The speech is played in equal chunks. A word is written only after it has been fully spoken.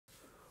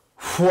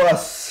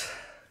What's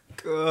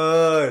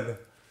good?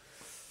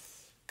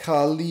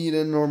 Khalid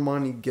and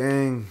Normani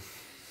gang.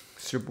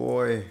 It's your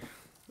boy.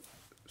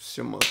 It's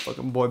your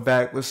motherfucking boy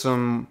back with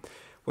some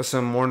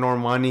more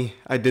Normani.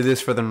 I did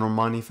this for the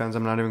Normani fans,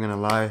 I'm not even gonna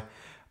lie.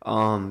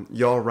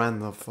 Y'all ran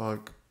the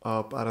fuck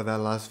up out of that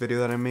last video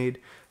that I made.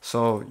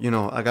 So, you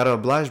know, I gotta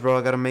oblige, bro.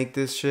 I gotta make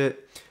this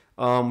shit.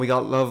 We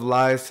got Love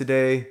Lies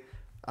today.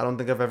 I don't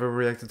think I've ever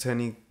reacted to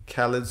any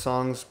Khalid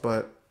songs,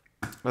 but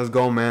let's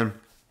go, man.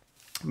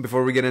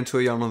 Before we get into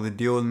it, y'all know the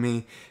deal with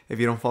me. If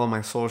you don't follow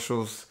my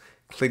socials,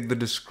 click the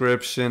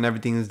description.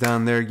 Everything is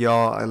down there,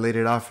 y'all. I laid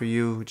it out for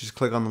you. Just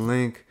click on the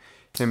link.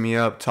 Hit me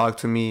up. Talk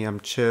to me.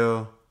 I'm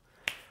chill.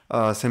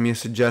 Send me a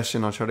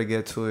suggestion. I'll try to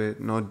get to it.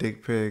 No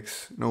dick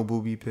pics. No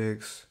booby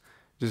pics.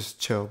 Just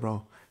chill,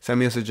 bro. Send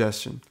me a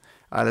suggestion.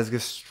 All right, let's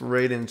get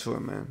straight into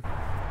it, man.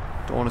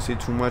 Don't want to see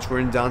too much. We're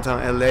in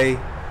downtown LA.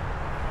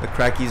 The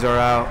crackies are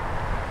out.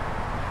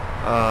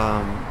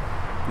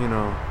 You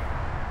know,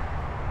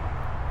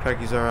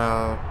 crackies are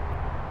out.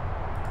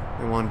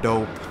 They want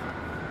dope.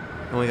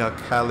 And we got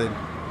Khalid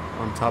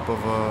on top of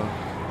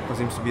what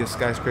seems to be a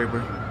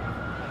skyscraper.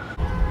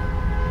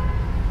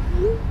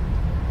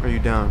 Are you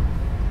down?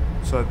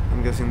 So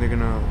I'm guessing they're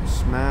gonna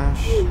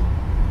smash.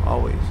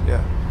 Always,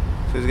 yeah.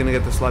 So he's gonna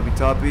get the sloppy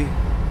toppy.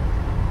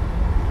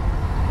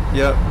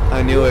 Yep,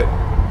 I knew it.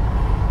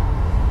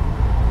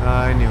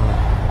 I knew it.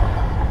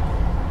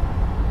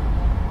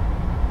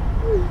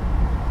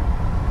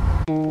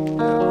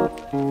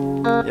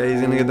 Yeah,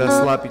 he's gonna get that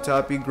sloppy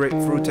toppy,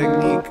 grapefruit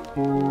technique.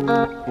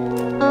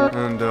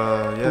 And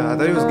yeah, I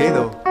thought he was gay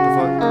though. What the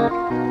fuck?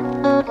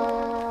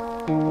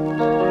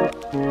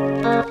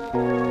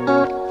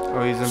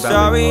 Oh, he's in bad.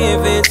 Sorry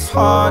if it's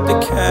hard to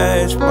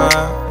catch my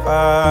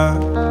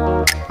vibe.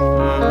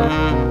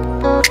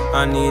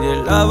 I need a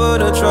lover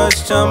to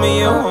trust. Tell me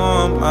you're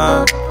on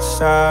my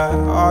side.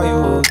 Are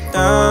you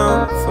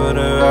down for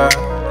the ride?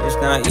 It's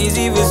not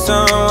easy for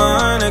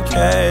someone to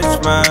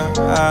catch my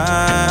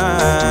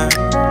eye.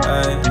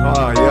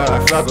 Oh yeah, I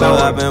forgot that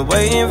one. I've been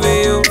waiting for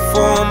you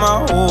for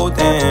my whole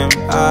damn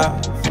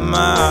life,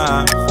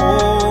 my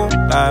whole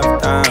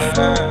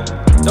lifetime.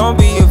 Don't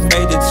be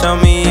afraid to tell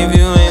me if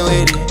you ain't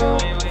with it.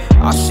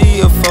 I see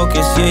your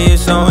focus, yeah, you're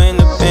so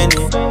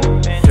independent.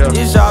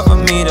 It's hard for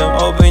me to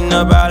open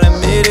up, I'll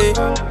admit it.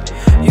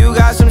 You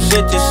got some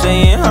shit to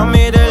say and I'm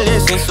here to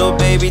listen. So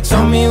baby,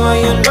 tell me where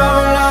your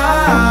love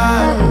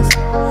lies.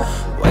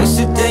 Waste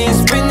a day and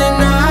spend the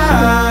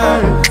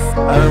night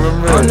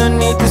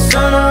underneath the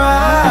sunrise.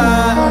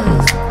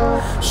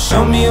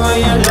 Show me where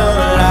your love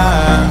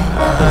lies.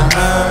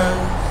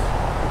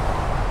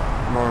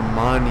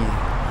 Normani.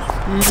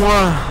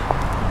 Mwah.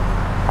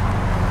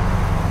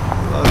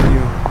 Love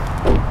you.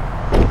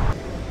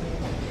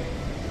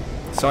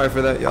 Sorry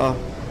for that, y'all.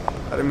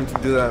 I didn't mean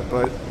to do that,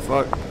 but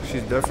fuck,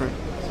 she's different.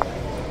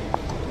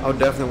 I would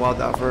definitely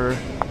wild out for her.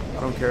 I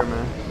don't care,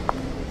 man.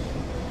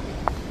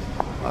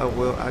 I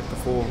will act the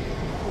fool.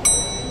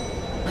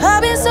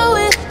 I've been so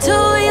into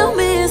your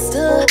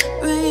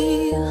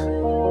mystery.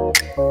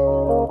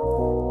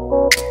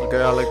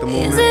 Okay, I like the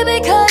movement. Is it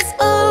because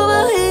of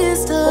a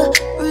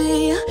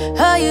history?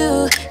 Are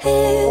you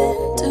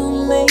into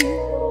me?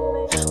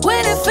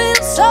 When it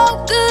feels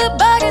so good,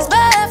 but it's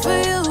bad for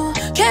you.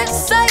 Can't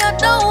say I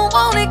don't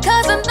want it,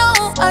 cause I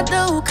know I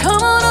do.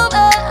 Come on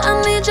over, I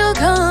need your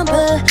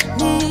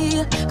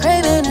company.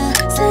 Craving a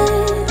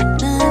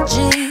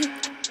synergy.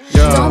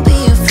 Yeah. Don't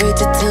be afraid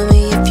to tell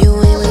me if you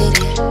ain't with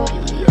it.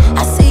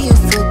 I see you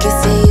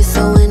focus and you're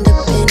so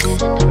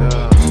independent.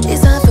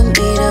 It's hard for me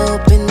to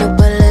open up,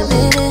 but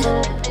admit it.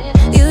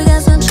 You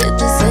got some shit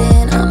to say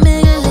and I'm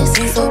here to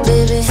listen. So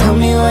baby, Tell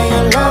me where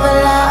your love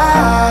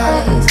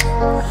lies.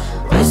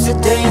 Waste a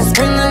day and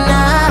spend the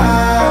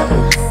night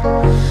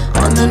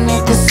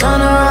underneath the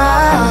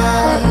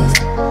sunrise.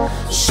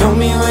 Show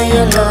me where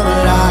your love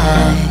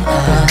lies.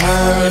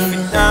 If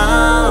you're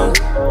down,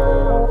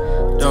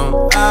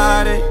 don't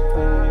hide it.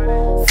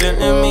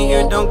 Feeling me,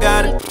 you don't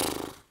got it.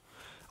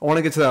 I want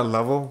to get to that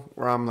level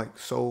where I'm like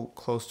so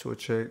close to a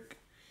chick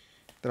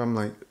that I'm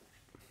like,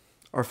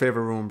 our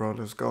favorite room, bro,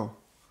 let's go.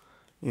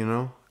 You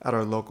know, at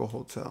our local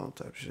hotel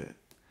type shit.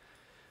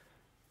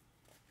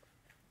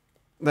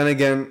 Then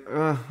again,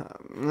 I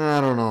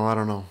don't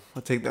know.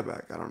 I'll take that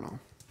back. I don't know.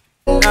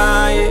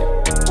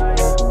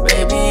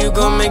 Baby, you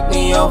gon' make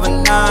me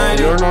overnight.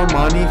 You're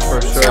Normani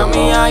for sure. Tell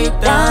me how you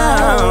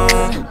down.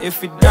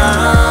 If you're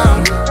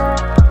down,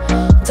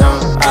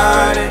 don't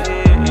hide it.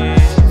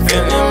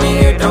 Feeling me,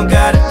 you don't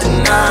gotta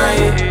deny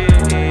it.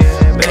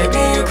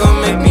 Baby, you gon'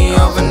 make me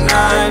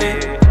overnight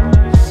it.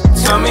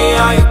 Tell me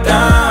how you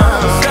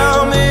down.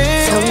 Tell me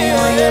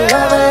where your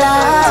love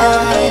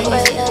lies.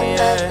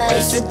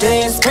 Waste a day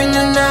and spend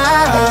the night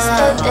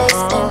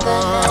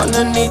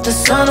underneath the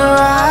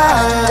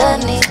sunrise.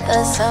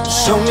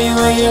 Show me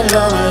where your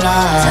love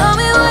lies. tell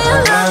me where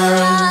your love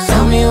lies.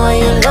 Tell me where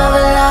your love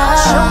lies.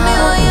 Show me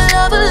where your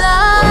love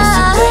lies. Waste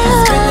a day and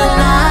spend the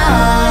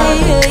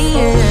night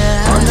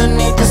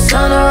underneath the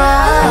sunrise.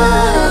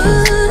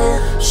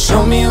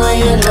 Show me where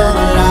your love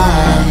lies.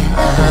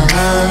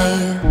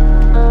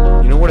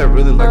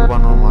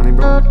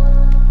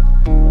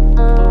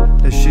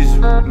 And she's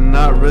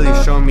not really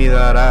showing me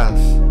that ass.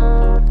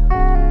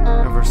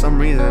 And for some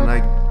reason, I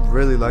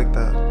really like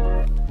that.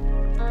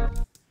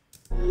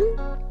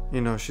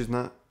 You know, she's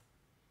not.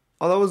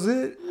 Oh, that was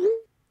it?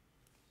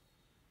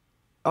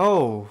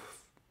 Oh.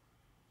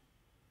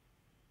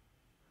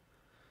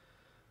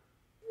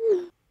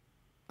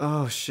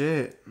 Oh,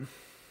 shit.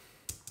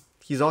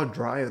 He's all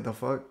dry. What the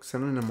fuck?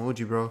 Send an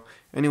emoji, bro.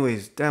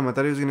 Anyways, damn, I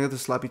thought he was gonna get the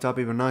sloppy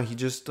toppy, but nah, he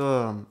just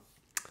got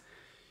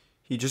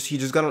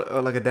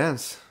like a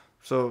dance.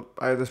 So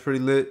that's pretty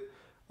lit.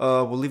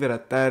 We'll leave it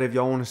at that. If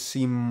y'all want to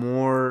see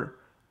more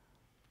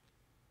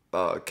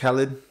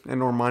Khalid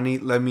and Normani,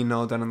 let me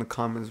know down in the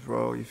comments,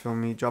 bro. You feel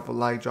me? Drop a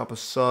like, drop a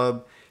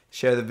sub,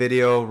 share the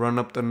video, run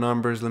up the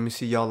numbers. Let me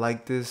see y'all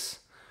like this,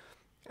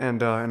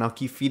 and I'll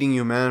keep feeding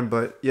you, man.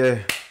 But yeah,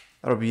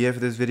 that'll be it for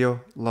this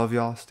video. Love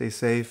y'all. Stay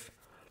safe.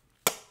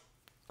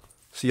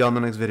 See y'all in the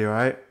next video. All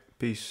right.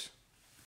 Peace.